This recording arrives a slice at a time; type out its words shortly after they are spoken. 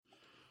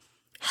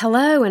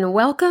Hello and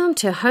welcome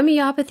to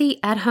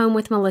Homeopathy at Home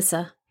with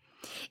Melissa.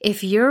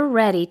 If you're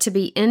ready to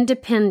be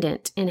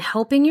independent in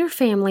helping your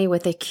family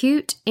with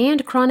acute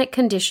and chronic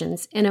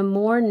conditions in a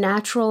more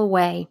natural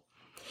way,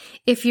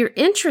 if you're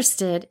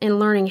interested in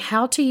learning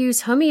how to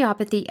use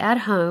homeopathy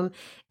at home,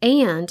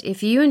 and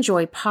if you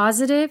enjoy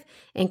positive,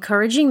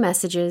 encouraging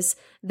messages,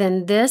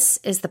 then this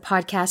is the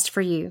podcast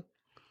for you.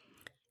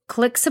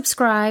 Click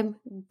subscribe,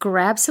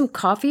 grab some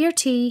coffee or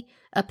tea,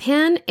 a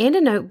pen and a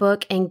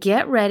notebook, and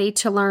get ready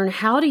to learn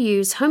how to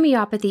use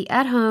homeopathy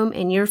at home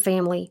in your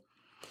family.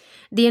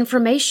 The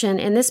information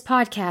in this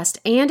podcast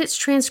and its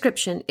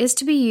transcription is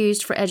to be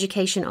used for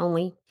education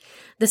only.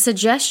 The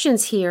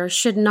suggestions here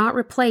should not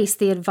replace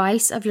the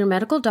advice of your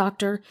medical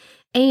doctor,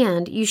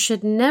 and you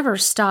should never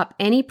stop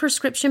any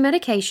prescription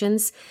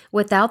medications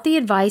without the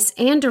advice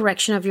and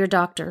direction of your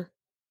doctor.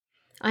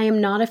 I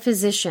am not a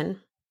physician.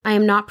 I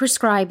am not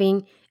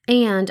prescribing,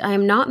 and I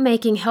am not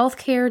making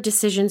healthcare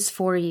decisions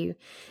for you.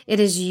 It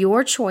is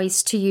your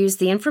choice to use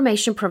the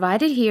information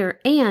provided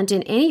here and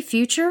in any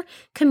future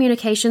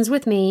communications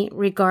with me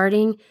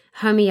regarding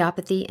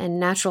homeopathy and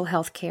natural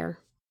health care.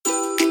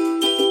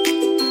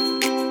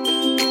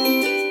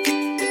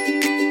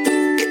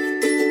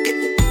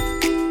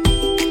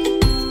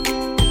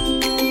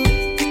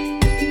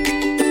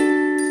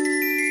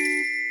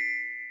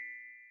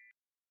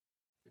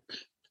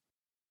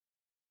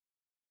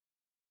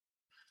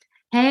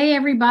 Hey,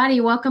 everybody.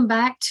 Welcome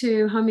back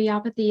to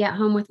Homeopathy at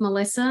Home with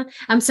Melissa.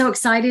 I'm so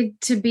excited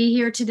to be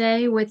here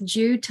today with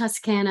Jude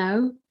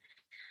Toscano.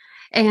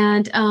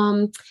 And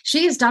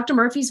she is Dr.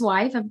 Murphy's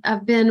wife.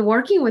 I've been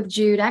working with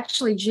Jude.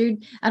 Actually,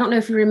 Jude, I don't know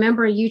if you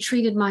remember, you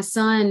treated my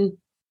son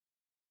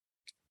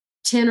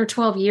 10 or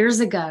 12 years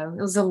ago.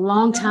 It was a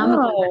long time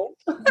ago.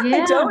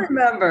 Yeah. I don't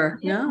remember.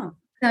 Yeah.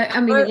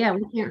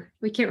 No.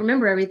 We can't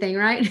remember everything,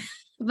 right?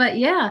 But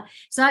yeah,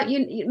 so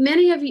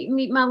many of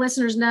you, my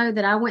listeners, know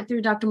that I went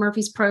through Dr.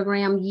 Murphy's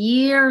program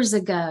years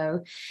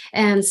ago.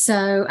 And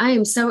so I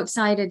am so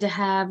excited to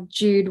have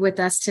Jude with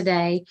us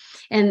today.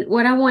 And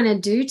what I want to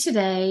do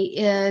today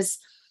is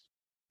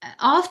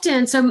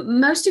so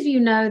most of you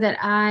know that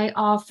I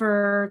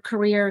offer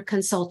career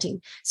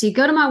consulting. So you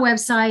go to my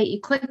website,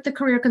 you click the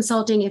career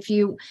consulting. If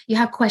you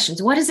have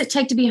questions, what does it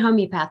take to be a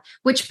homeopath?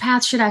 Which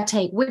path should I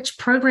take? Which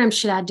program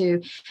should I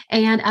do?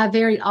 And I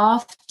very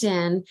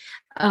often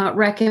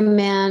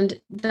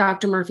recommend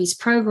Dr. Murphy's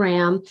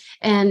program,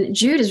 and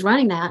Jude is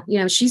running that.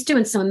 She's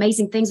doing some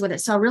amazing things with it.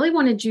 So I really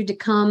wanted Jude to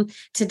come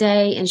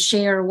today and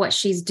share what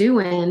she's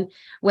doing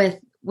with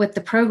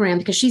the program,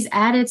 because she's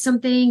added some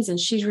things and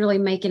she's really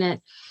making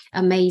it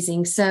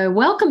amazing. So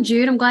welcome,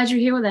 Jude. I'm glad you're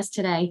here with us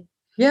today.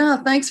 Yeah,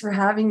 thanks for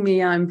having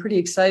me. I'm pretty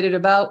excited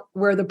about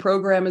where the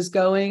program is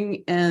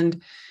going.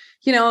 And,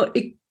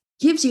 it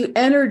gives you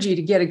energy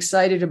to get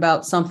excited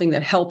about something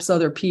that helps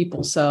other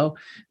people. So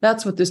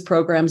that's what this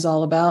program is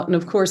all about. And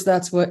of course,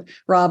 that's what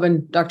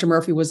Dr.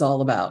 Murphy was all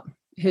about.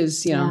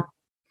 It's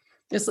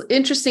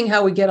interesting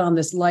how we get on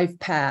this life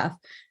path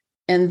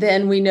and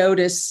then we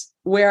notice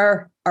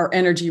where our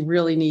energy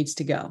really needs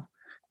to go.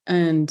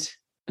 And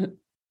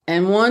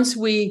once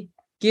we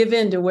give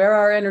in to where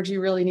our energy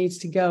really needs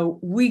to go,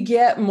 we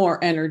get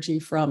more energy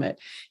from it.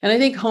 And I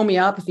think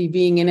homeopathy,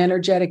 being an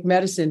energetic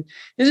medicine,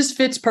 it just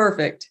fits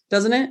perfect,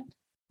 doesn't it?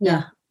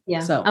 Yeah.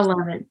 So I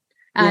love it.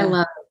 Yeah. I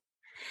love it.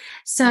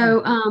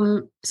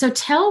 So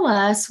tell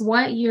us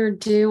what you're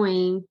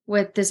doing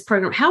with this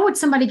program. How would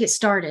somebody get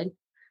started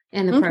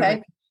in the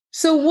program?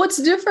 So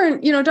what's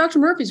different, Dr.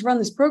 Murphy's run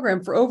this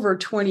program for over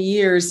 20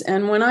 years.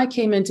 And when I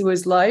came into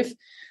his life,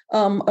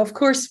 of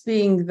course,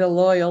 being the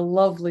loyal,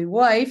 lovely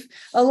wife,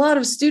 a lot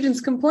of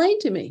students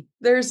complained to me.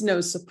 There's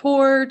no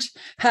support.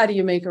 How do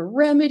you make a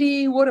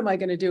remedy? What am I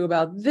going to do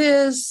about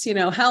this?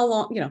 How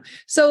long,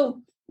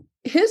 So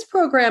his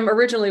program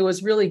originally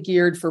was really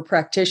geared for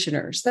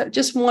practitioners that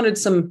just wanted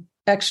some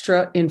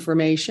extra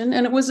information.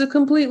 And it was a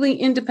completely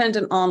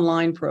independent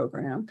online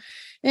program.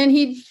 And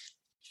he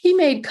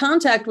made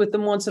contact with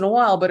them once in a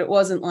while, but it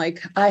wasn't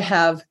like I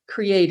have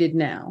created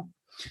now.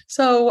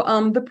 So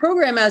the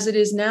program as it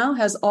is now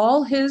has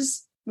all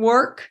his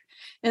work.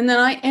 And then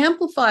I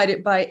amplified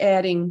it by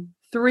adding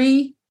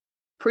 3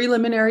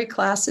 preliminary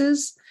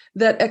classes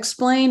that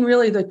explain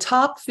really the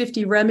top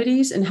 50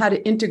 remedies and how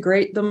to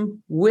integrate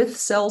them with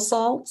cell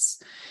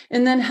salts,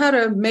 and then how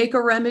to make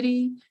a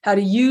remedy, how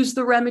to use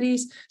the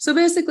remedies. So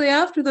basically,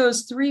 after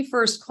those 3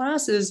 first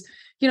classes,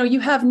 you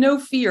have no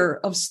fear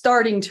of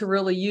starting to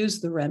really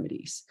use the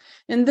remedies.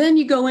 And then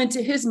you go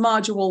into his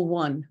module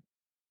 1.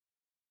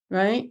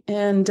 Right.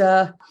 And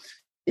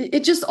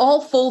it just all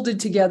folded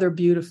together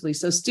beautifully.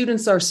 So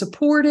students are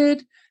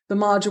supported, the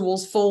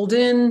modules fold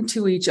in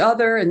to each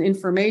other, and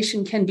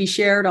information can be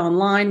shared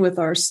online with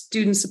our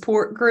student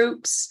support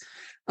groups.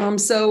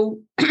 So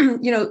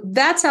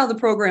that's how the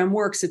program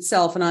works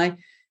itself. And I'm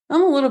a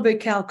little bit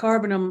Cal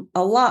Carbon, I'm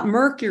a lot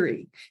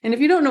Mercury. And if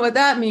you don't know what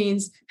that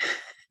means,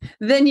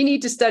 then you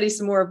need to study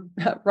some more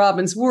of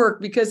Robin's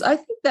work, because I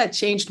think that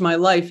changed my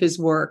life, his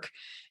work.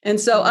 And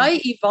so I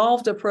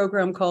evolved a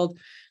program called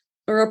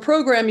or a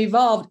program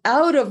evolved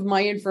out of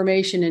my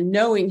information and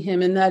knowing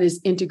him, and that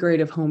is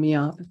integrative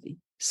homeopathy.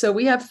 So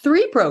we have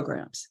 3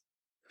 programs.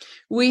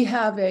 We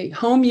have a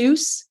home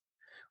use,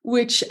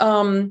 which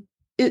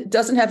it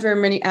doesn't have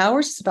very many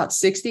hours. It's about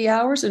 60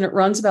 hours, and it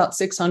runs about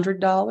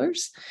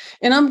 $600.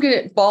 And I'm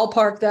going to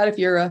ballpark that. If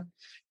you're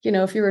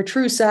a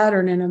true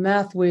Saturn and a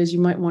math whiz, you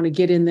might want to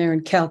get in there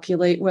and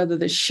calculate whether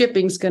the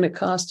shipping's going to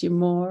cost you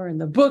more and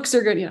the books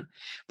are going to,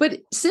 But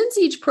since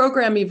each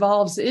program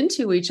evolves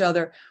into each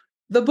other,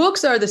 the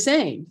books are the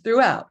same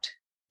throughout.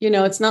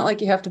 It's not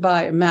like you have to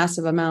buy a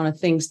massive amount of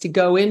things to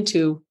go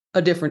into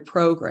a different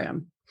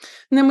program.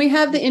 And then we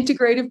have the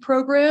integrative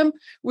program,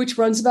 which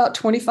runs about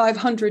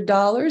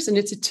 $2,500, and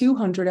it's a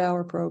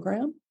 200-hour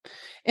program.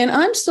 And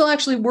I'm still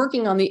actually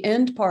working on the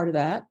end part of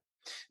that.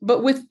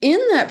 But within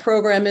that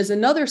program is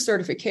another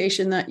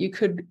certification that you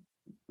could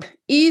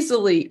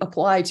easily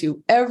apply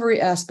to every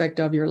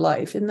aspect of your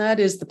life. And that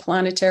is the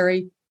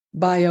planetary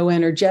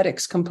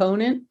bioenergetics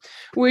component,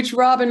 which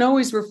Robin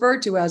always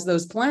referred to as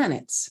those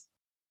planets.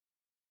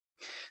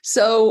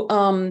 So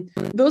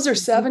those are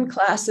 7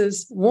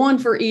 classes, 1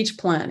 for each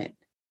planet.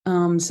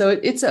 So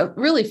it's a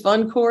really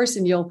fun course,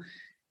 and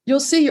you'll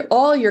see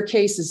all your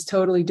cases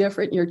totally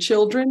different. Your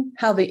children,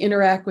 how they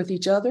interact with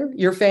each other,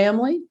 your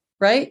family,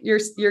 right? You're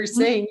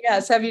saying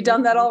yes. Have you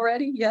done that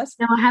already? Yes.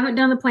 No, I haven't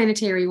done the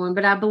planetary one,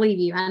 but I believe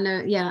you. I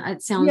know. Yeah,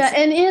 it sounds. Yeah,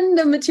 and in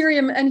the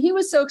Materia, and he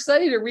was so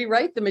excited to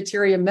rewrite the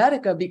Materia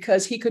Medica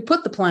because he could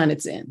put the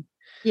planets in.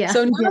 Yeah.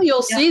 So now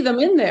you'll see them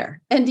in there.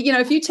 And,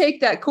 if you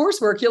take that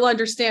coursework, you'll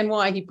understand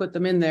why he put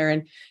them in there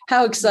and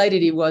how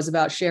excited he was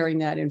about sharing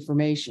that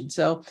information.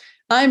 So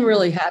I'm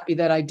really happy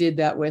that I did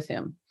that with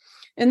him.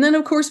 And then,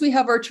 of course, we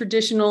have our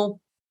traditional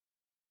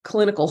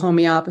clinical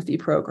homeopathy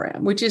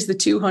program, which is the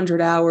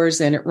 200 hours,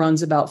 and it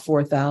runs about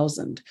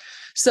 4,000.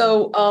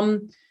 So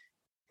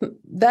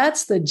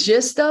that's the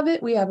gist of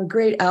it. We have a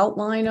great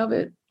outline of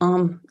it.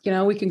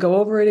 We can go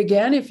over it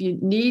again if you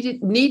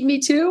need me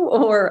to,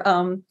 or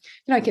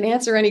I can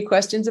answer any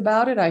questions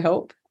about it. I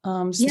hope.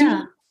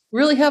 Students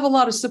really have a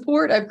lot of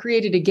support. I've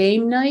created a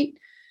game night,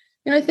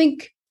 and I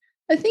think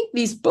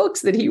these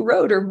books that he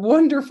wrote are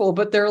wonderful,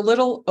 but they're a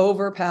little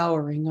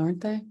overpowering,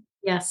 aren't they?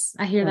 Yes,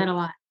 I hear that a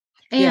lot.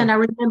 And I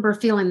remember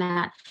feeling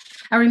that.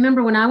 I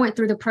remember when I went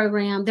through the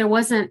program,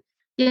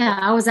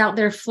 I was out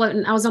there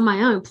floating. I was on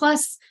my own.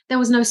 Plus, there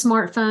was no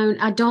smartphone.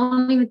 I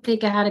don't even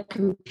think I had a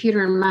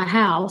computer in my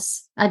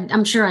house.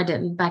 I'm sure I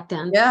didn't back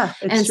then. Yeah,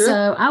 it's true.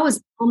 So I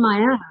was on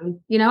my own.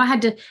 I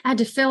had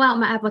to fill out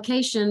my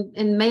application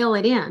and mail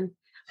it in,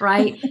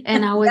 right?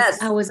 And I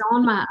was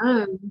on my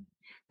own.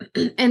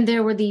 And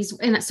there were these,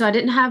 and so I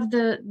didn't have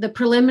the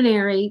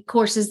preliminary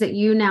courses that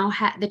you now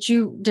that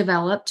you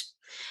developed,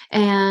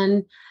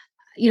 and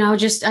I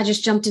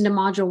just jumped into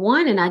module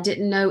 1, and I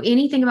didn't know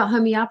anything about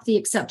homeopathy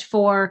except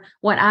for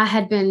what I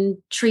had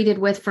been treated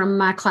with from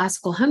my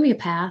classical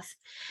homeopath,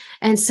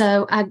 and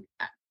so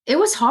it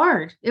was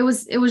hard. It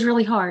was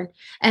really hard,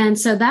 and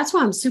so that's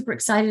why I'm super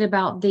excited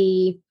about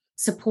the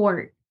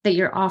support that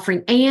you're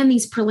offering and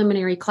these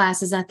preliminary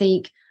classes. I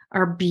think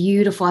are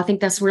beautiful. I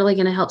think that's really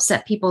going to help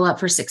set people up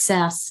for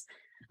success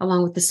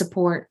along with the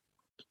support.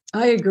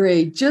 I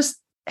agree. Just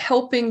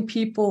helping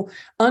people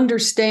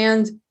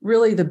understand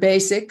really the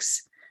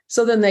basics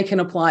so then they can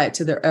apply it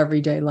to their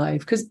everyday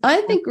life. Because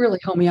I think really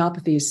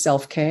homeopathy is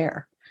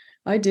self-care.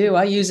 I do.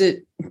 I use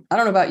it. I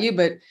don't know about you,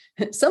 but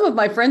some of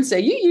my friends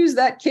say you use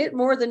that kit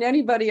more than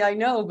anybody I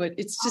know, but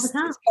it's just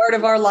it's part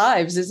of our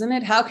lives, isn't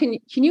it? How can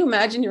you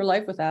imagine your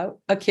life without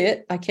a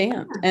kit? I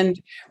can't. And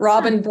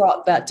Robin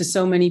brought that to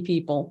so many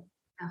people.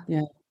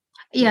 Yeah.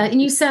 Yeah.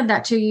 And you said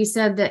that too. You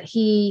said that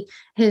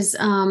his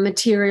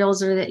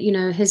materials, or that,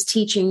 his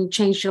teaching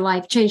changed your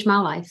life, changed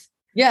my life.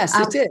 Yes,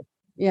 it did.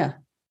 Yeah.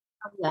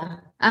 Yeah.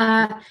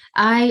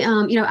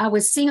 I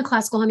was seeing a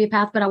classical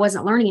homeopath, but I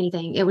wasn't learning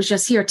anything. It was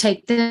just, here,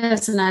 take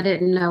this. And I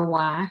didn't know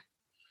why.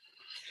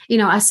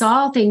 I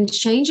saw things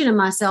changing in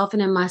myself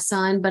and in my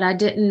son, but I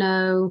didn't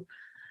know.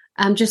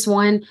 Just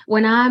when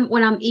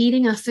I'm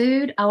eating a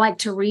food, I like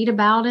to read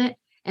about it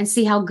and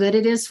see how good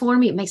it is for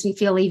me. It makes me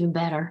feel even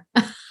better.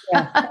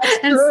 Yeah,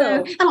 and true.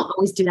 So I don't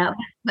always do that,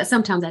 but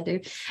sometimes I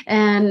do.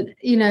 And,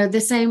 the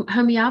same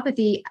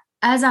homeopathy,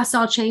 as I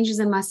saw changes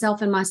in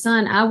myself and my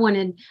son,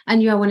 I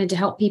knew I wanted to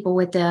help people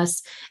with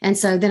this. And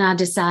so then I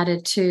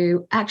decided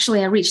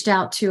I reached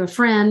out to a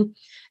friend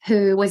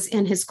who was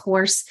in his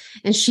course,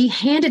 and she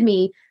handed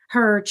me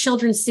her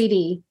children's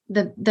CD,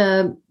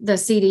 the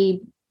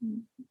CD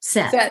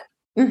set.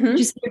 Mm-hmm.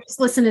 She said, just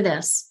listen to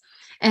this.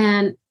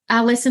 And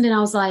I listened, and I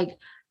was like,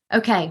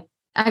 okay,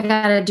 I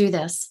got to do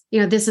this.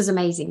 This is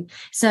amazing.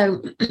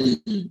 So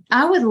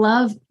I would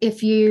love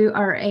if you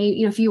are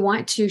if you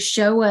want to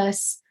show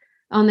us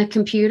on the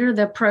computer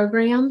the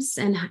programs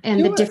and sure.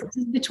 The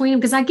differences between them,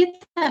 because I get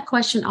that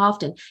question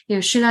often.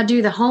 Should I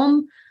do the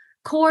home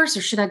course,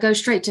 or should I go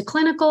straight to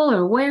clinical,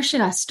 or where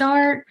should I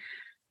start?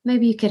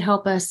 Maybe you could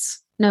help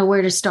us know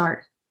where to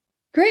start.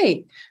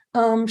 Great.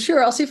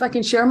 Sure. I'll see if I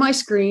can share my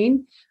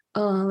screen.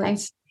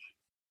 Let's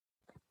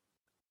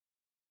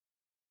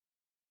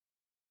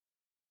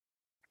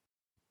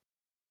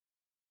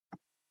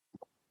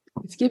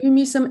It's giving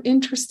me some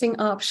interesting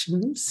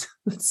options.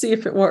 Let's see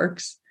if it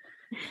works.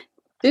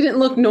 Didn't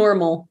look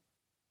normal.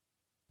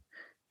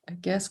 I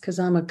guess because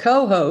I'm a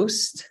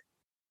co-host.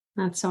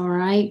 That's all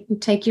right.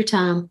 Take your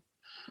time.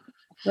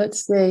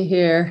 Let's stay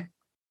here.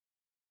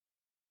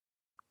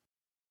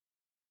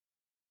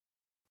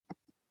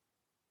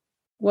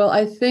 Well,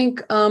 I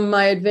think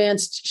my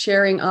advanced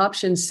sharing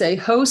options say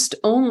host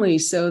only.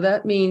 So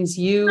that means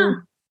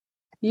you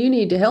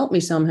need to help me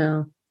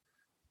somehow.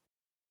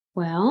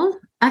 Well,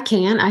 I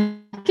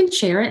can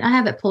share it. I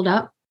have it pulled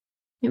up.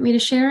 You want me to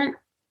share it?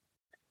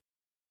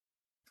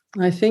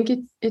 I think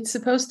it's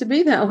supposed to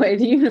be that way.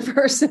 The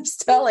universe is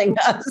telling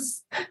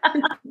us.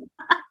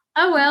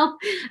 Oh, well.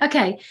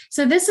 Okay.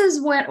 So this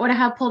is what I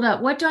have pulled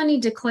up. What do I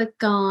need to click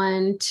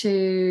on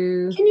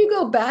to? Can you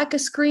go back a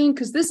screen?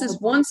 Because this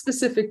is one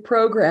specific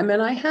program,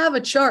 and I have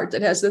a chart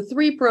that has the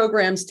 3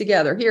 programs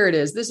together. Here it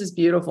is. This is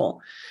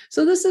beautiful.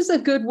 So this is a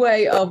good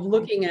way of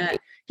looking at,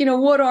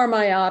 what are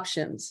my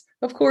options?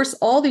 Of course,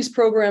 all these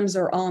programs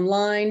are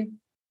online.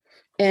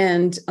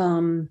 And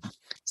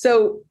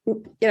so,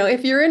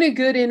 if you're in a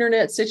good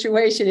internet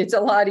situation, it's a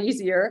lot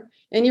easier.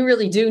 And you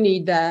really do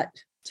need that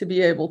to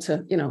be able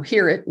to,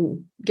 hear it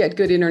and get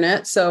good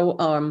internet. So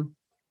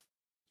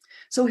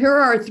here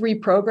are our 3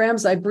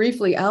 programs. I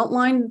briefly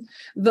outlined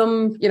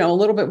them, a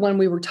little bit when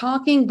we were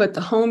talking, but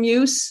the home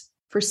use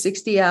for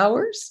 60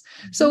 hours.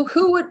 So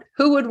who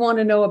would want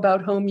to know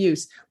about home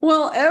use?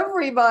 Well,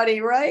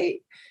 everybody, right?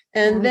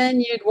 And then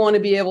you'd want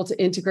to be able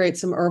to integrate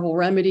some herbal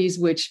remedies,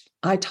 which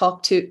I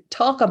talk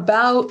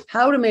about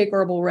how to make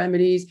herbal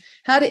remedies,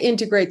 how to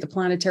integrate the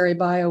planetary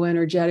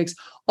bioenergetics,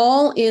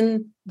 all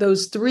in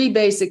those 3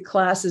 basic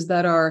classes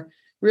that are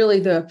really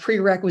the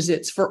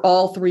prerequisites for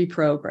all 3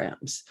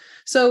 programs.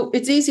 So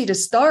it's easy to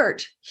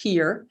start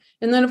here.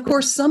 And then, of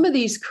course, some of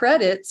these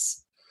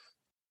credits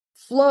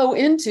flow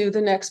into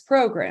the next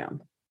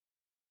program.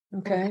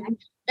 Okay.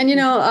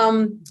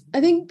 And,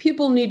 I think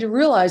people need to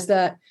realize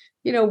that,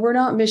 we're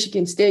not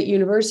Michigan State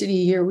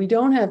University here. We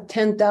don't have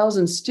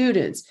 10,000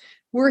 students.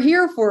 We're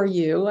here for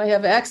you. I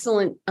have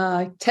excellent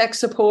tech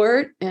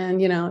support and,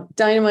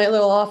 dynamite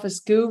little office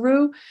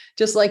guru,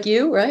 just like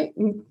you, right?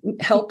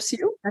 Helps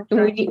you.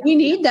 Right. We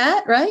need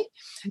that, right?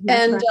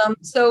 That's right.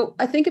 So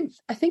I think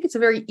it's a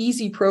very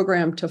easy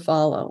program to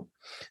follow.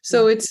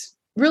 So it's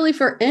really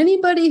for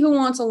anybody who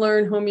wants to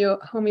learn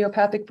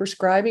homeopathic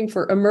prescribing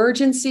for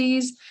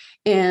emergencies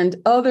and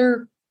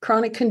other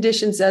chronic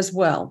conditions as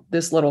well,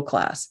 this little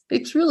class.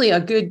 It's really a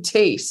good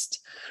taste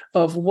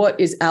of what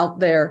is out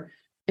there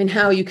and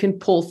how you can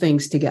pull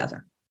things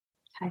together.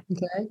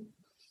 Okay.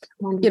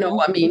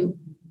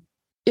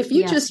 If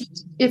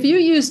you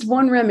used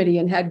one remedy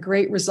and had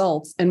great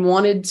results and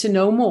wanted to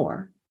know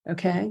more,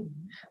 okay.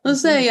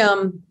 Let's say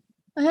I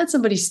had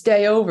somebody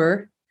stay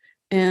over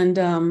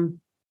and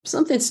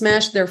something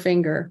smashed their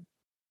finger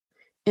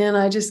and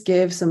I just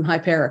gave some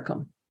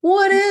hypericum.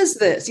 What is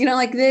this?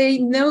 They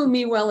know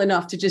me well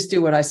enough to just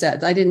do what I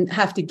said. I didn't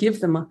have to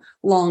give them a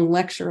long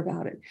lecture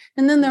about it.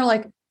 And then they're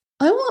like,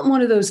 I want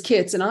one of those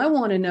kits and I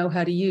want to know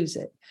how to use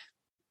it.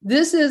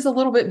 This is a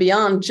little bit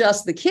beyond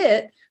just the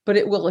kit, but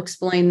it will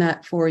explain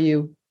that for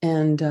you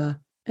and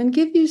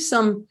give you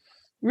some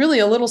really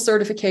a little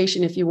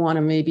certification if you want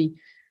to maybe.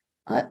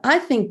 I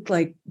think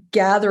like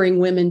gathering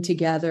women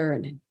together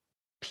and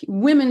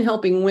women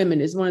helping women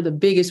is one of the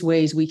biggest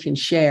ways we can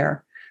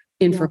share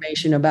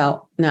information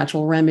about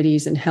natural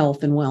remedies and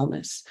health and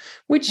wellness,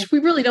 which we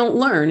really don't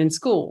learn in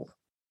school.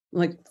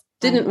 When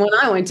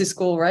I went to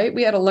school, right?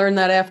 We had to learn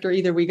that after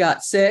either we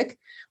got sick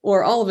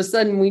or all of a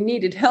sudden we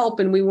needed help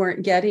and we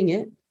weren't getting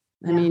it.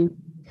 I mean,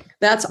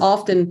 that's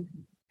often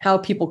how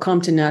people come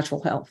to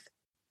natural health.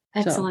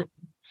 Excellent.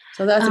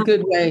 So that's a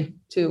good way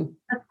too.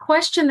 A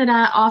question that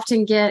I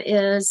often get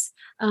is,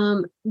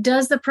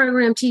 does the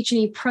program teach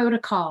any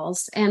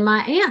protocols? And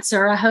my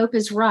answer, I hope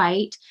is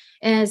right,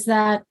 is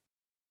that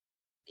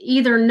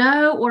either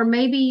no or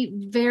maybe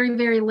very,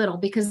 very little,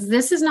 because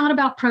this is not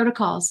about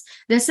protocols.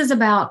 This is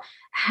about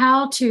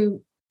how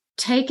to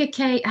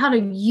how to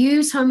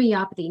use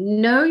homeopathy,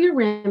 know your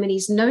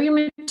remedies, know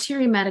your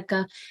materia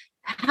medica,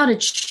 how to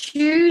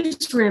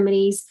choose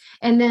remedies.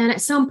 And then at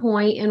some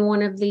point in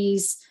one of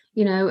these,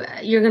 you're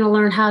going to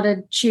learn how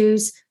to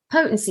choose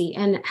potency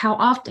and how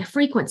often,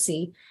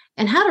 frequency,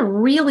 and how to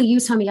really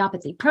use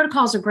homeopathy.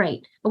 Protocols are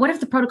great, but what if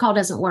the protocol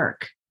doesn't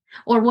work?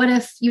 Or what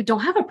if you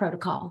don't have a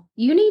protocol?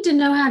 You need to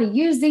know how to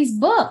use these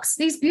books,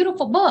 these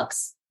beautiful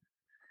books,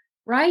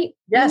 right?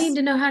 Yes. You need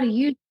to know how to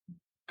use.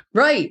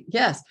 Right.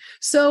 Yes.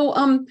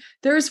 So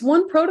there's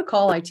one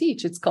protocol I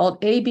teach. It's called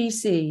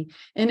ABC,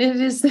 and it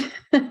is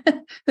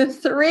the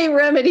 3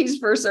 remedies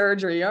for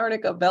surgery: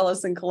 arnica,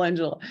 bellis, and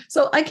calendula.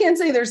 So I can't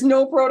say there's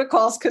no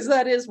protocols because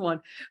that is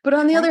one. But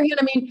on the other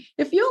hand,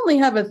 if you only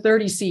have a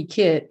 30C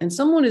kit and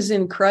someone is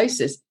in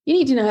crisis, you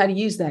need to know how to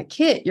use that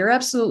kit. You're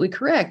absolutely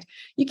correct.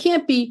 You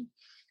can't be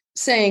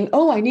saying,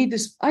 oh, I need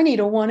this. I need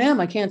a 1M.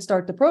 I can't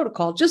start the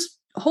protocol. Just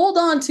hold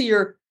on to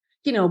your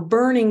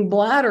burning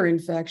bladder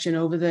infection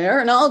over there,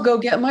 and I'll go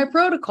get my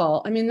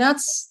protocol.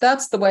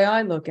 That's the way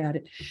I look at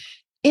it.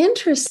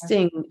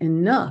 Interesting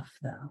enough,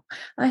 though,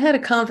 I had a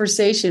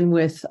conversation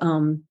with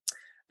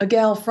a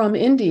gal from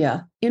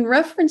India in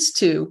reference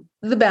to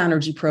the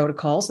Banerjee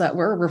protocols that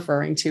we're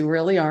referring to,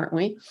 really, aren't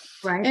we?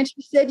 Right. And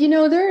she said,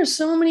 there are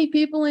so many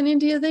people in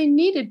India, they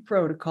needed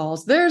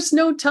protocols. There's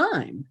no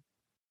time.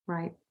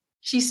 Right.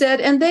 She said,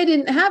 and they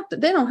don't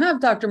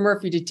have Dr.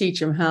 Murphy to teach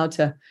them how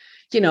to,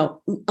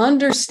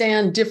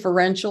 understand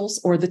differentials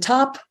or the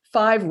top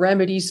 5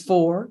 remedies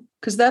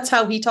because that's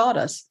how he taught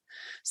us.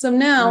 So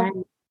now, Right.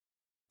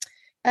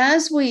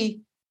 as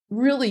we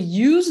really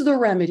use the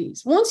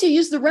remedies, once you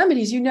use the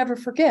remedies, you never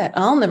forget.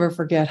 I'll never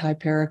forget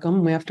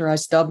hypericum after I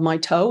stub my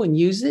toe and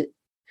use it.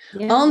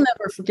 Yeah. I'll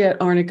never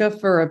forget arnica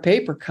for a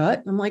paper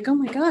cut. I'm like, oh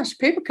my gosh,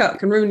 paper cut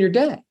can ruin your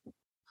day.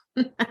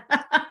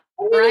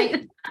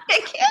 Right.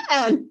 It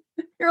can.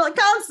 You're like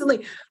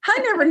constantly, I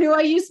never knew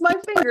I used my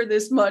finger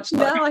this much.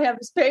 Now I have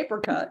this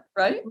paper cut,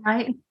 right?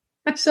 Right.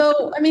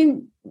 So,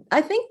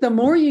 I think the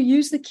more you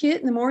use the kit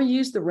and the more you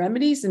use the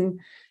remedies, and,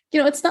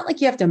 it's not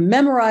like you have to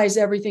memorize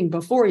everything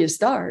before you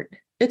start.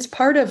 It's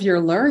part of your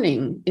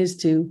learning is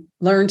to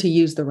learn to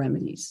use the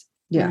remedies.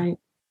 Yeah. Right.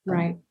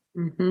 Right.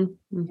 Mm-hmm.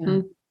 Mm-hmm.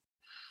 Yeah.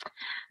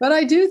 But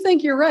I do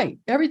think you're right.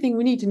 Everything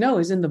we need to know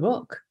is in the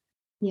book.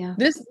 Yeah.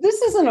 This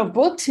isn't a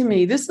book to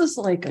me. This is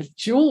like a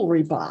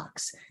jewelry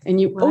box,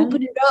 and you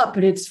open it up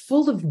and it's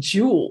full of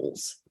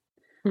jewels.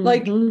 Mm-hmm.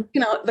 Like,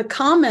 the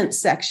comment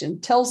section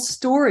tells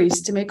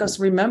stories to make us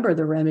remember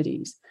the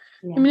remedies.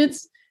 Yeah.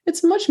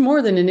 It's much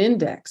more than an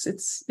index.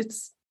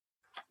 It's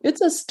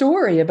a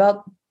story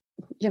about,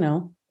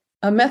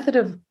 a method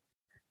of,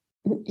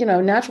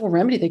 natural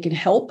remedy that can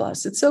help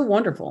us. It's so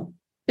wonderful.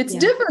 It's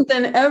different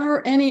than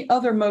ever any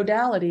other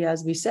modality,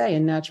 as we say,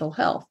 in natural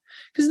health.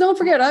 Because don't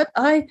forget,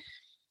 I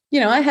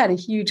had a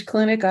huge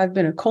clinic. I've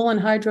been a colon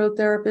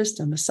hydrotherapist,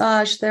 a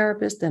massage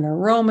therapist, an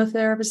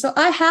aromatherapist. So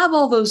I have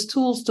all those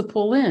tools to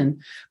pull in.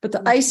 But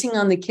the icing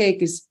on the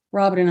cake, as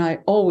Robin and I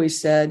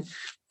always said,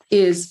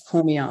 is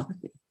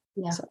homeopathy.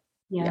 Yeah. So,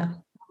 yeah.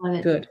 I love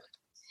it. Good.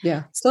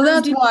 Yeah. So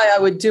that's why I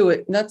would do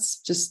it. And that's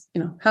just,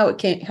 how it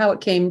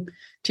came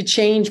to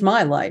change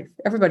my life.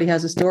 Everybody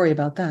has a story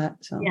about that.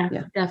 So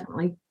yeah.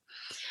 Definitely.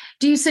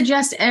 Do you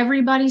suggest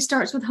everybody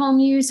starts with home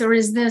use, or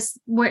is this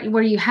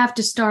where you have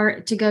to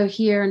start to go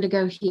here and to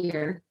go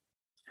here?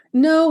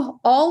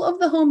 No, all of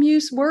the home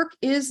use work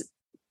is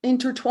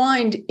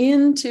intertwined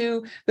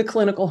into the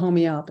clinical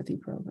homeopathy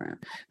program.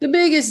 The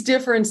biggest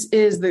difference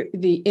is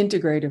the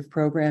integrative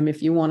program.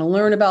 If you want to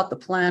learn about the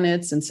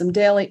planets and some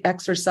daily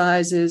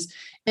exercises.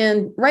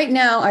 And right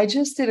now, I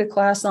just did a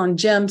class on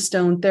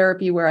gemstone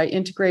therapy where I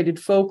integrated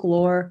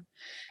folklore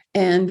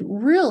and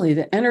really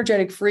the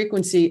energetic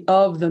frequency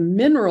of the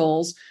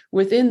minerals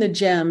within the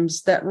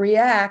gems that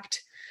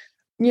react,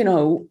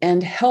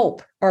 and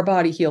help our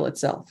body heal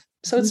itself.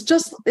 So it's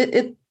just,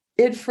 it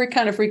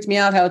kind of freaks me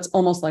out how it's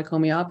almost like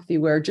homeopathy,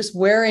 where just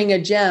wearing a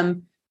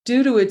gem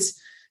due to its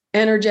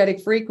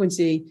energetic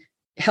frequency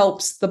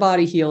helps the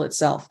body heal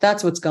itself.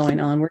 That's what's going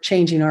on. We're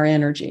changing our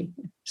energy.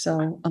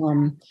 So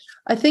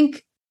I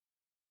think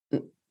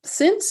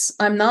since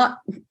I'm not,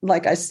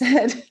 like I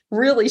said,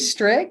 really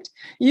strict,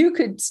 you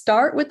could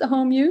start with the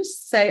home use,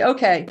 say,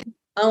 okay,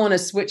 I want to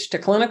switch to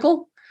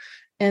clinical.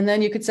 And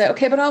then you could say,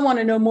 okay, but I want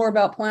to know more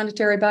about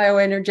planetary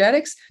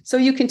bioenergetics. So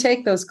you can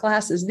take those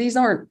classes.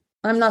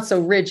 I'm not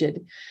so rigid.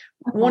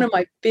 Okay. One of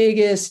my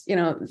biggest, if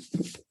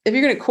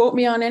you're going to quote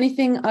me on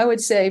anything, I would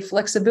say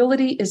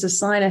flexibility is a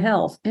sign of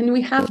health. And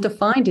we have to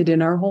find it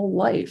in our whole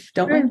life,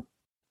 don't we?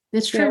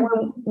 It's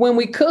true. When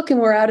we cook and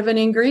we're out of an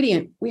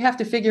ingredient, we have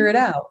to figure it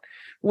out.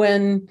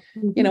 When,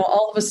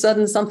 all of a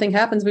sudden something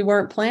happens we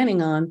weren't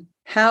planning on,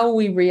 how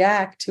we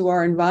react to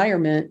our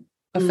environment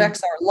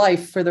affects our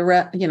life for the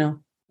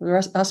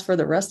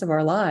rest of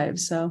our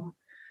lives. So,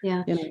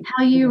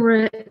 how you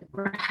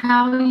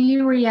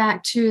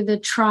react to the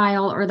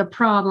trial or the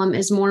problem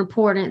is more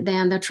important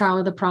than the trial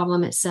or the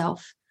problem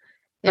itself.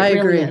 I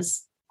agree.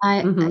 Is.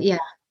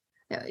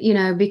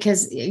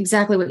 Because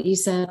exactly what you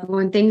said,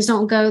 when things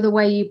don't go the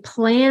way you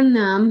plan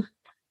them,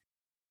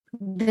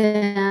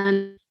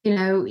 then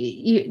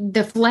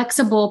the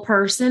flexible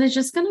person is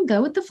just going to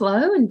go with the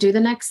flow and do the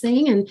next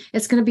thing, and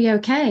it's going to be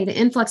okay. The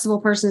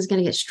inflexible person is going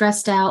to get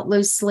stressed out,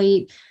 lose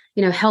sleep.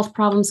 Health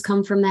problems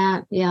come from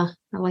that. Yeah,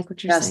 I like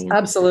what you're saying. Yes,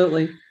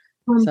 absolutely.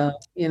 So,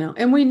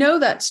 and we know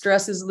that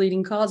stress is the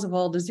leading cause of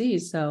all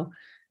disease. So,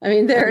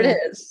 there it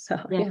is. So,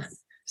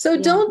 So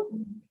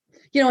don't,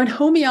 in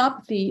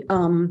homeopathy,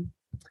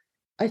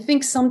 I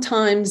think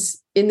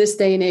sometimes in this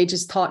day and age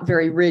is taught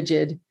very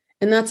rigid.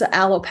 And that's an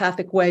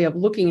allopathic way of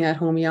looking at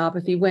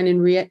homeopathy, when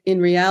in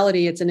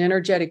reality, it's an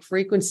energetic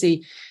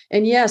frequency.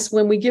 And yes,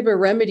 when we give a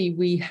remedy,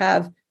 we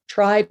have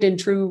tried and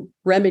true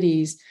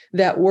remedies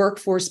that work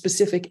for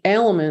specific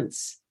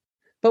ailments.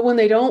 But when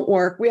they don't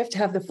work, we have to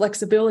have the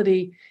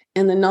flexibility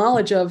and the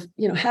knowledge of,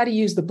 how to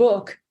use the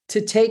book to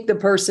take the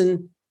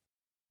person,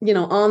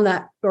 on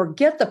that, or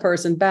get the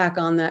person back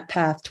on that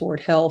path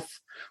toward health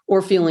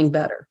or feeling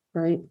better.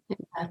 Right.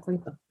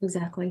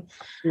 Exactly.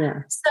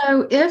 Yeah.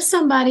 So if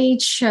somebody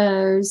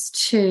chose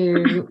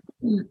to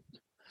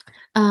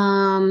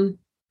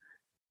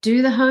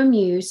do the home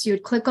use, you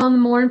would click on the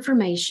more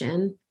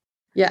information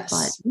Yes.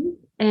 button,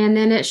 and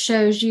then it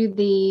shows you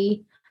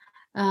the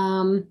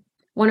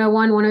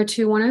 101,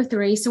 102,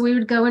 103. So we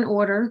would go in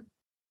order.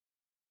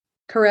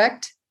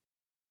 Correct.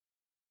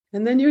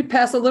 And then you would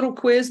pass a little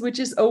quiz, which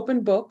is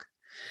open book.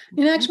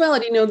 In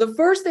actuality, the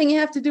first thing you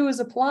have to do is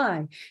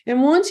apply.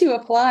 And once you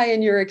apply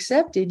and you're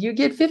accepted, you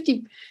get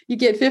 50%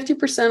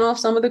 off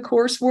some of the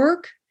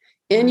coursework.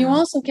 And you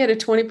also get a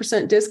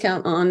 20%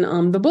 discount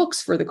on the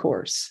books for the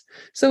course.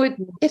 So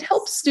it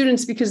helps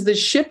students because the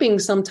shipping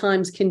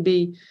sometimes can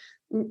be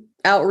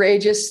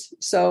outrageous.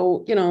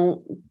 So,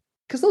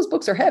 because those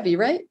books are heavy,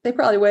 right? They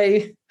probably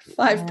weigh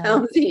 5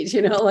 pounds each,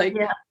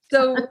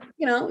 So,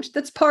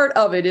 that's part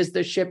of it is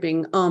the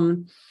shipping.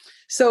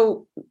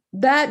 So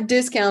that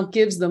discount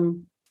gives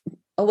them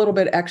a little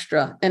bit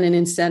extra and an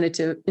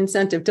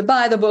incentive to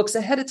buy the books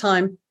ahead of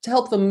time to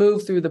help them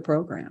move through the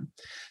program.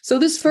 So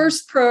this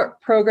first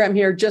program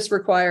here just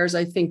requires,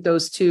 I think,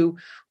 those 2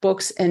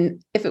 books.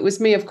 And if it was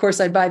me, of course,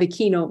 I'd buy the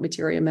Keynote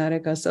Materia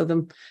Medica. So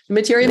the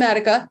Materia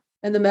Medica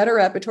and the Meta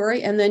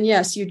Repertory. And then,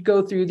 yes, you'd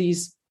go through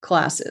these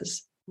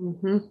classes.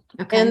 Mm-hmm.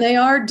 Okay. And they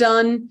are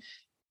done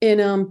in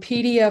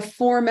PDF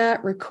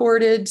format,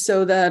 recorded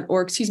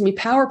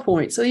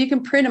PowerPoint. So you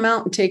can print them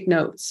out and take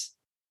notes.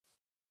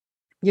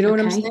 You know what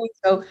I'm saying?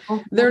 So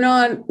they're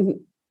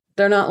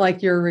not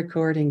like your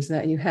recordings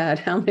that you had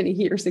how many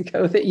years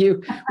ago that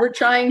you were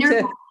trying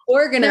to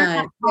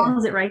organize.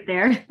 Closet right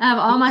there. I have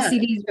all my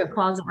CDs in the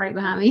closet right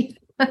behind me.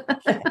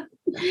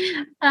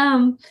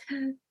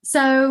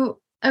 So,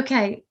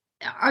 okay.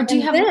 Do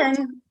you have...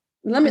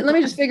 Let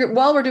me just figure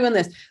while we're doing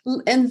this.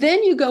 And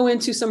then you go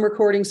into some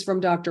recordings from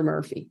Dr.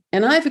 Murphy.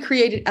 And I've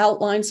created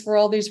outlines for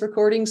all these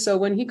recordings. So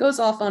when he goes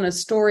off on a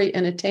story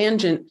and a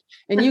tangent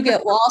and you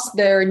get lost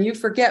there and you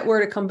forget where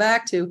to come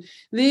back to,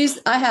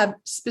 I have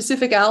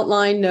specific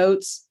outline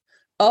notes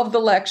of the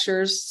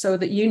lectures so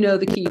that you know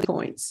the key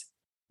points.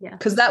 Yeah.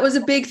 Because that was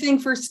a big thing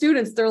for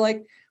students. They're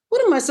like,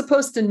 what am I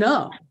supposed to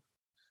know?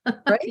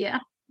 Right? Yeah.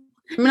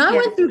 I mean, I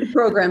went through the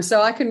program,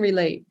 so I can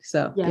relate.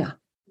 So yeah.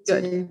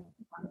 Good.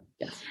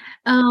 Yes.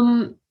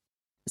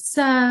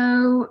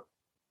 So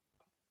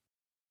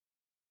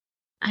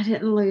I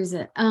didn't lose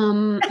it.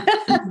 Sorry,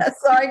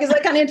 because I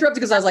kind of interrupted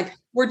because I was like,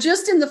 we're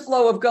just in the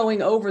flow of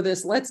going over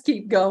this. Let's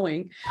keep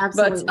going.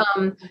 Absolutely.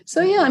 But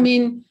so yeah, I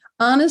mean,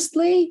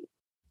 honestly,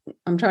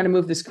 I'm trying to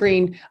move the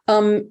screen.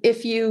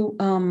 If you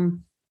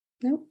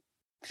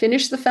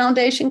finish the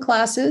foundation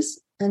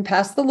classes and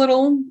pass the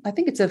little, I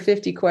think it's a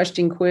 50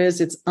 question quiz.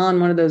 It's on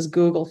one of those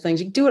Google things.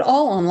 You can do it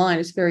all online.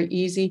 It's very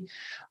easy.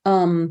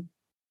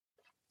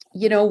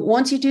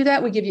 Once you do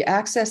that, we give you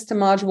access to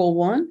Module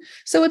 1.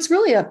 So it's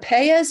really a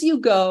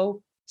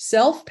pay-as-you-go,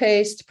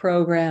 self-paced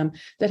program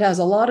that has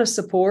a lot of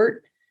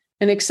support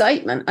and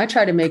excitement. I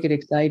try to make it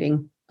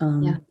exciting,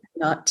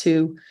 not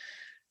too,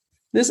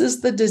 this is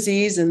the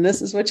disease and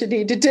this is what you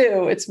need to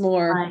do. It's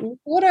more,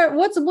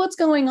 what's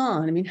going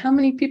on? I mean, how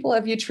many people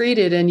have you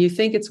treated and you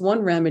think it's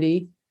one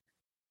remedy?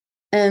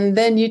 And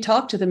then you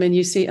talk to them and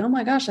you see, oh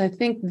my gosh, I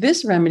think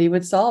this remedy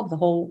would solve the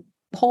whole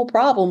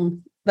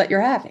problem that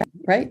you're having,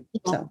 right?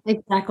 Yeah, so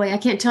exactly. I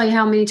can't tell you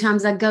how many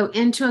times I go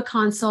into a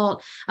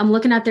consult, I'm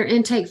looking at their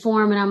intake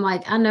form and I'm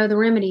like, I know the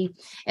remedy.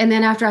 And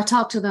then after I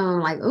talk to them, I'm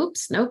like,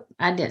 oops, nope,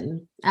 I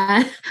didn't.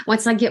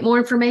 Once I get more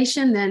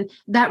information, then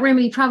that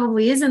remedy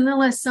probably is in the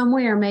list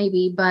somewhere,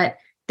 maybe, but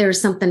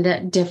there's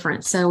something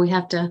different. So we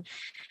have to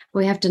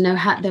know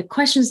how the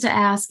questions to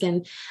ask.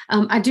 And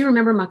I do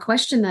remember my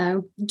question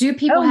though. Do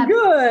people have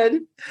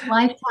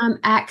lifetime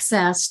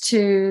access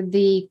to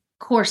the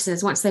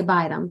courses once they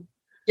buy them?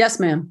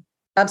 Yes, ma'am.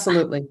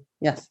 Absolutely.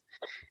 Yes.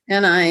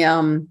 And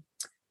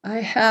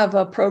I have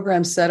a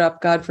program set up.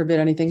 God forbid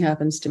anything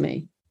happens to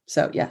me.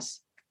 So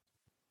yes.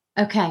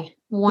 Okay.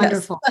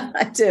 Wonderful. Yes,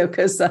 I do.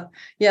 Because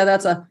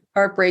that's a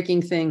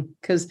heartbreaking thing.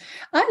 Because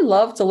I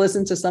love to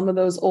listen to some of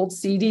those old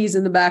CDs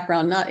in the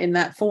background, not in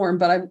that form,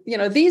 but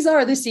these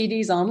are the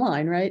CDs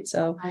online, right?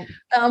 So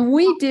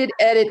we did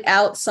edit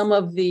out some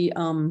of the.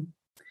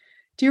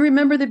 Do you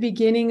remember the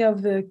beginning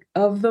of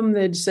them?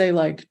 They'd say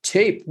like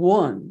tape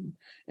 1.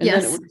 And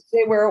then it would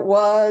say where it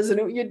was,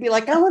 and you'd be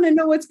like, I want to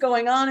know what's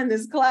going on in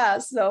this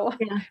class. So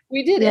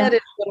we did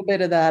edit a little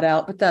bit of that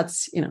out, but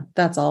that's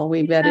all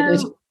we've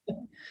edited.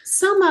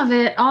 Some of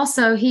it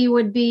also,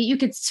 you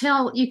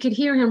could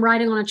hear him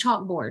writing on a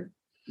chalkboard.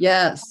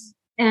 Yes.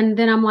 And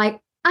then I'm like,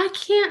 I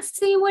can't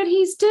see what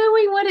he's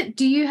doing.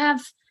 Did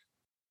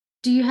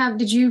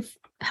you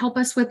help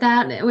us with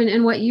that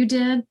in what you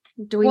did?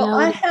 Do we know?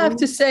 I have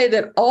to say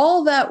that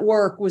all that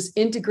work was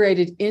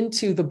integrated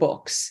into the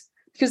books.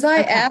 Because I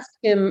asked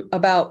him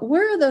about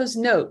where are those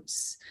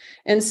notes?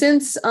 And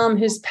since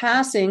his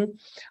passing,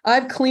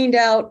 I've cleaned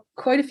out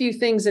quite a few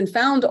things and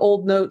found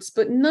old notes,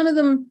 but none of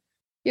them,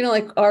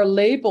 are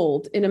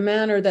labeled in a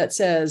manner that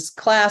says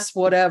class,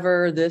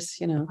 whatever, this,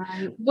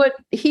 Right. But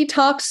he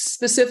talks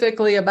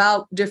specifically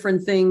about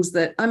different things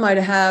that I might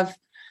have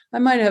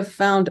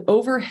found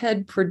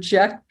overhead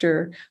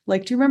projector.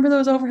 Like, do you remember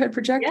those overhead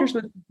projectors?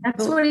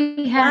 That's what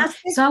he had.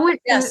 So I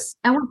went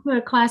to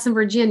a class in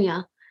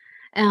Virginia.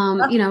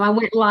 I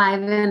went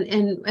live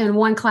in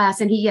one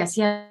class, and he had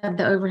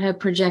the overhead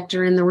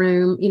projector in the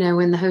room,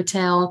 in the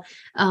hotel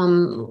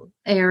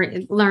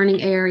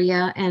learning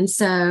area. And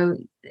so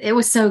it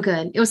was so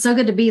good. It was so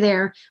good to be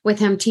there with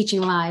him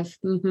teaching live.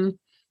 Mm-hmm.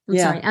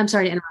 I'm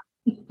sorry to interrupt.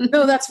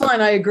 No, that's fine.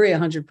 I agree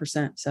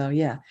 100%. So,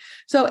 yeah.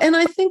 So, and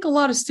I think a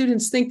lot of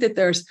students think that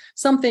there's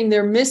something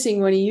they're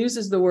missing when he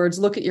uses the words,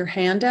 look at your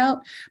handout.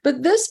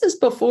 But this is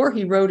before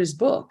he wrote his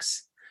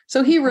books.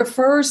 So he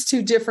refers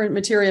to different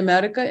materia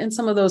medica in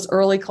some of those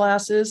early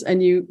classes,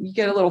 and you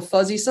get a little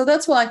fuzzy. So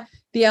that's why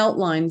the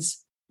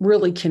outlines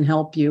really can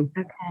help you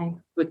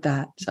with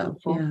that. So,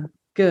 yeah,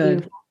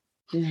 good.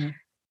 Beautiful.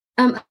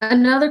 Yeah.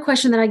 Another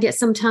question that I get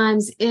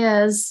sometimes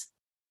is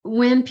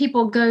when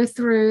people go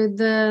through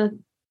the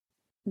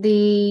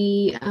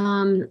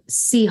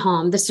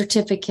CHOM, the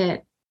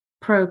certificate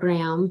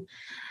program,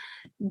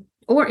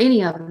 or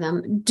any of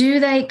them,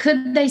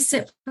 could they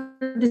sit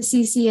for the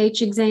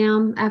CCH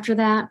exam after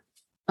that?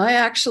 I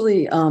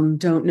actually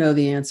don't know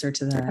the answer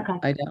to that. Okay.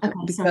 I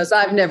don't, because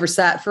I've never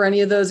sat for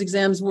any of those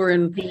exams.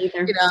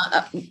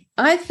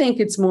 I think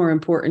it's more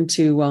important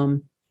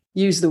to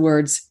use the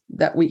words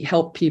that we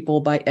help people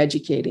by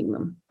educating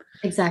them.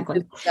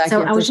 Exactly.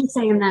 So I was just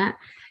saying that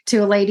to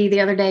a lady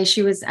the other day.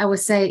 I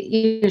was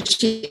saying,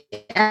 she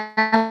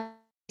asked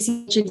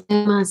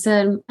exam. I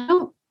said,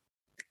 oh,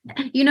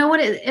 you know what?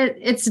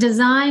 It's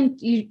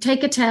designed. You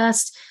take a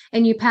test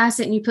and you pass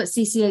it and you put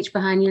CCH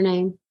behind your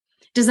name.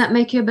 Does that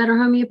make you a better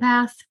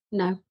homeopath?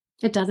 No,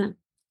 it doesn't.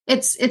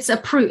 It's a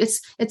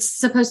proof. It's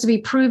supposed to be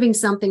proving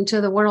something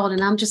to the world,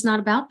 and I'm just not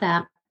about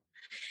that.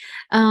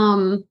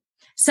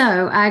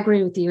 So I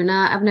agree with you, and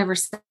I've never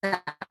said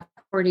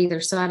for it either,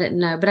 so I didn't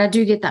know, but I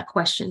do get that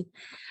question.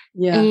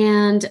 Yeah.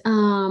 And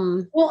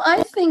well,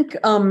 I think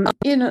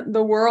in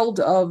the world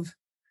of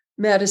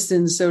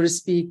medicine, so to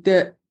speak,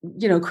 that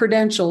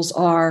credentials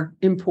are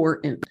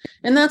important.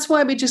 And that's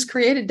why we just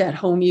created that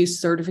home use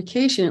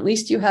certification. At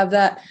least you have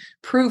that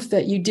proof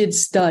that you did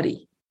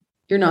study.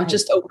 You're not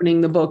just opening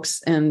the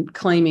books and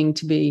claiming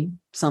to be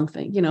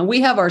something.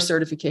 We have our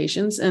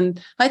certifications, and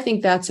I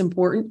think that's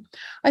important.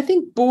 I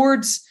think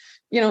boards,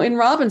 in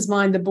Robin's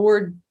mind, the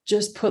board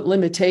just put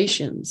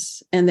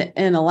limitations and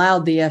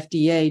allowed the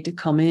FDA to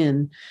come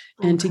in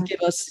and to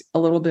give us a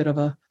little bit of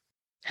a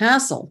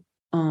hassle.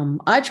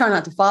 I try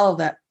not to follow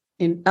that.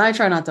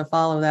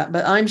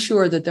 But I'm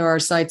sure that there are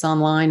sites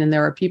online and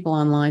there are people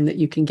online that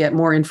you can get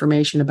more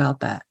information about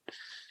that.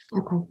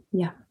 Okay.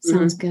 Yeah.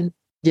 Sounds good.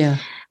 Yeah.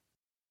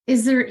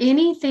 Is there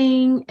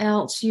anything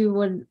else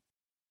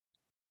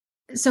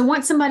so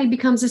once somebody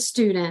becomes a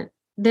student,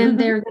 then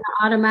they're going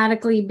to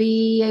automatically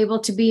be able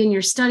to be in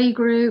your study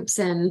groups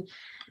and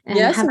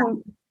have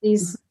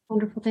these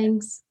wonderful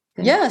things?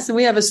 Good. Yeah. So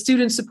we have a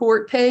student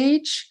support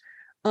page.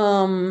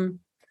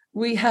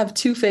 We have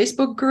 2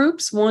 Facebook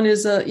groups. One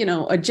is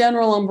a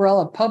general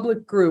umbrella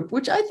public group,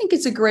 which I think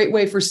is a great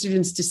way for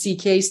students to see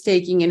case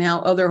taking and how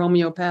other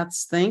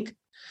homeopaths think.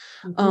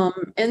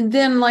 And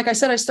then, like I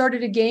said, I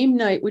started a game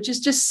night, which is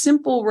just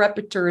simple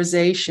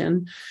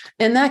repetirization,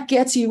 and that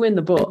gets you in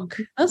the book.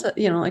 That's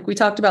like we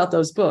talked about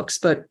those books,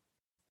 but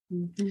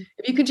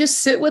if you could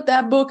just sit with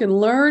that book and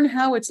learn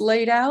how it's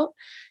laid out,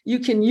 you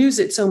can use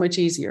it so much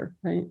easier,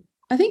 right?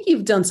 I think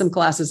you've done some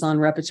classes on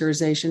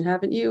repetirization,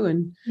 haven't you?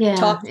 And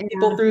talked to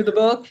people through the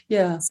book.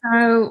 Yeah.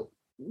 So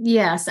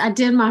yes, I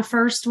did my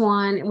first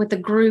one with a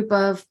group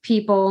of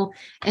people,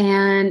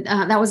 and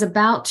that was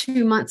about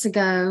 2 months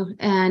ago.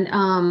 And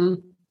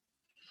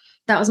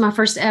that was my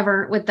first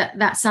ever with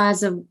that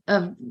size of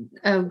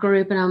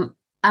group. And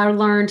I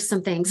learned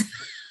some things.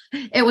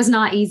 It was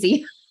not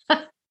easy.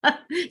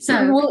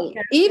 So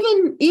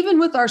even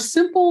with our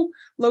simple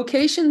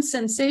location,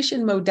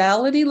 sensation,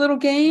 modality little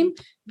game,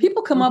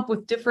 people come up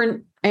with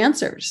different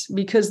answers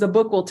because the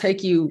book will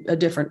take you a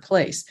different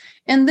place.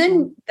 And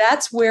then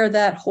that's where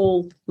that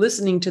whole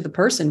listening to the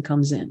person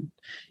comes in.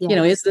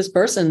 Yes. Is this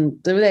person,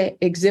 do they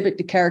exhibit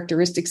the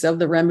characteristics of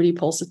the remedy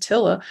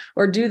pulsatilla,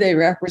 or do they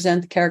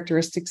represent the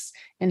characteristics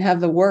and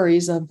have the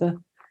worries of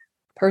the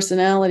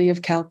personality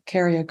of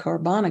Calcarea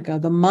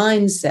carbonica, the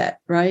mindset,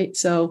 right?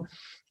 So,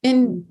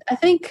 and I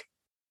think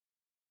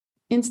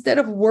instead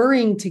of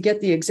worrying to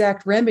get the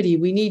exact remedy,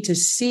 we need to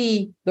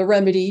see the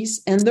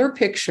remedies and their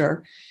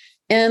picture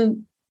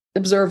and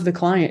observe the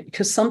client,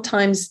 because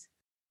sometimes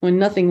when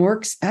nothing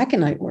works,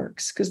 aconite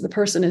works because the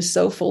person is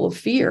so full of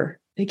fear.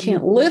 They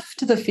can't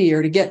lift the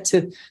fear to get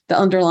to the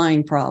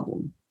underlying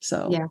problem.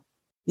 So,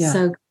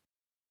 yeah.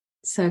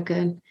 So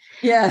good.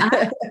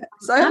 Yeah.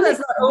 So I hope that's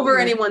not over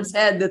anyone's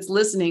head that's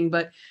listening,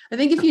 but I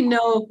think if you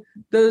know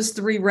those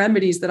 3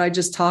 remedies that I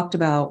just talked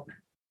about,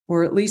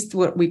 or at least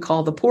what we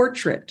call the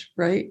portrait,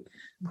 right?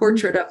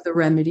 Portrait of the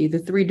remedy, the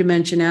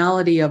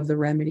 3-dimensionality of the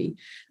remedy.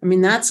 I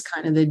mean, that's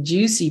kind of the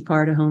juicy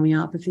part of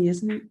homeopathy,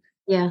 isn't it?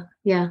 Yeah.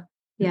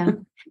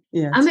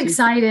 I'm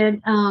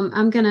excited.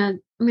 I'm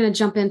gonna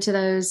jump into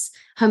those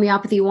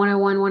homeopathy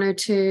 101,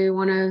 102,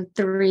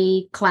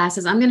 103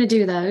 classes. I'm gonna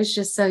do those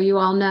just so you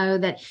all know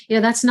that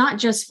that's not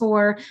just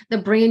for the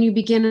brand new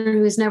beginner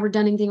who has never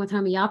done anything with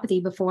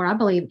homeopathy before. I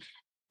believe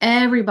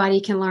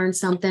everybody can learn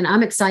something.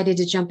 I'm excited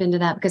to jump into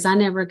that because I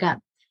never got,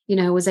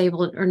 was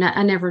able or not,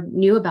 I never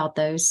knew about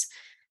those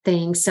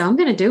things. So I'm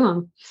going to do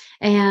them.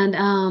 And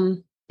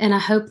I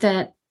hope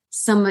that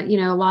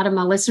a lot of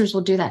my listeners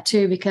will do that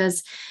too,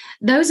 because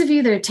those of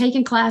you that are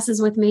taking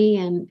classes with me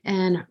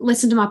and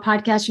listen to my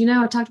podcast,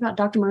 I talked about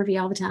Dr. Murphy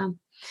all the time.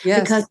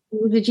 Yes. Because he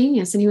was a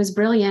genius and he was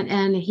brilliant,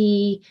 and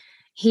he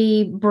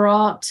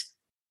brought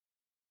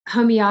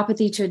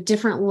homeopathy to a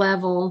different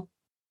level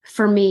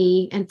for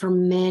me and for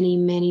many,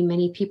 many,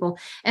 many people.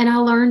 And I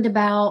learned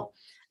about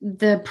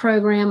the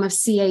program of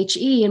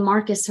CHE and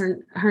Marcus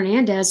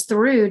Hernandez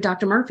through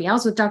Dr. Murphy. I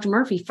was with Dr.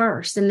 Murphy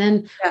first, and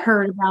then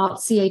heard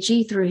about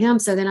CHE through him.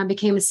 So then I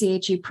became a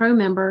CHE Pro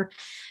member,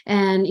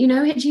 and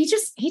he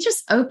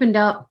just opened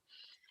up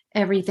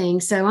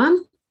everything. So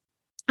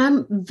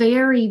I'm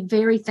very,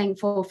 very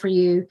thankful for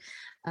you,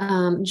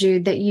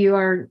 Jude, that you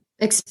are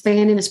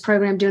expanding this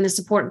program, doing the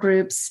support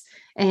groups,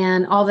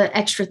 and all the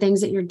extra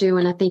things that you're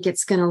doing. I think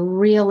it's going to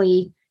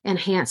really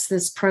enhance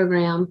this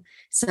program.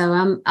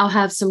 So I'll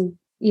have some,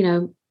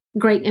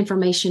 great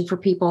information for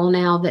people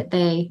now that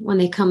when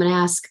they come and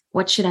ask,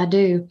 what should I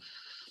do?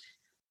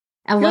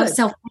 I love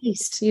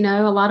self-paced.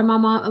 A lot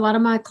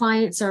of my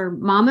clients are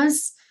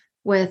mamas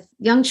with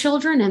young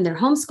children, and they're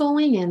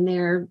homeschooling,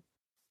 and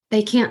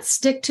they can't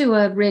stick to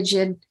a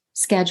rigid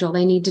schedule.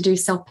 They need to do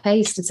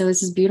self-paced. And so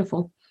this is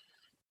beautiful.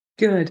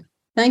 Good.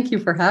 Thank you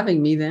for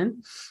having me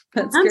then.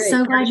 That's I'm great.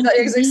 so glad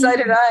As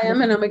excited I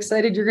am, and I'm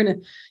excited you're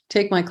going to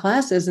take my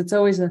classes. It's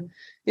always a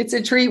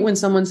treat when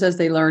someone says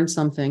they learned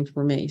something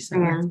for me.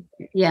 So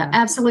yeah,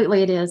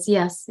 absolutely it is.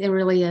 Yes, it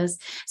really is.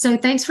 So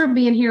thanks for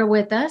being here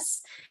with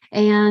us.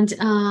 And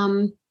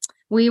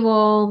we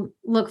will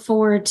look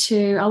forward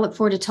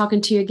to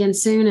talking to you again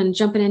soon and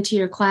jumping into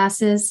your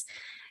classes,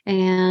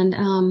 and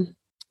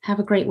have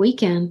a great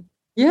weekend.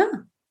 Yeah.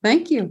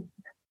 Thank you.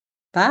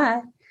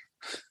 Bye.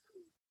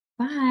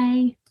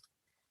 Bye.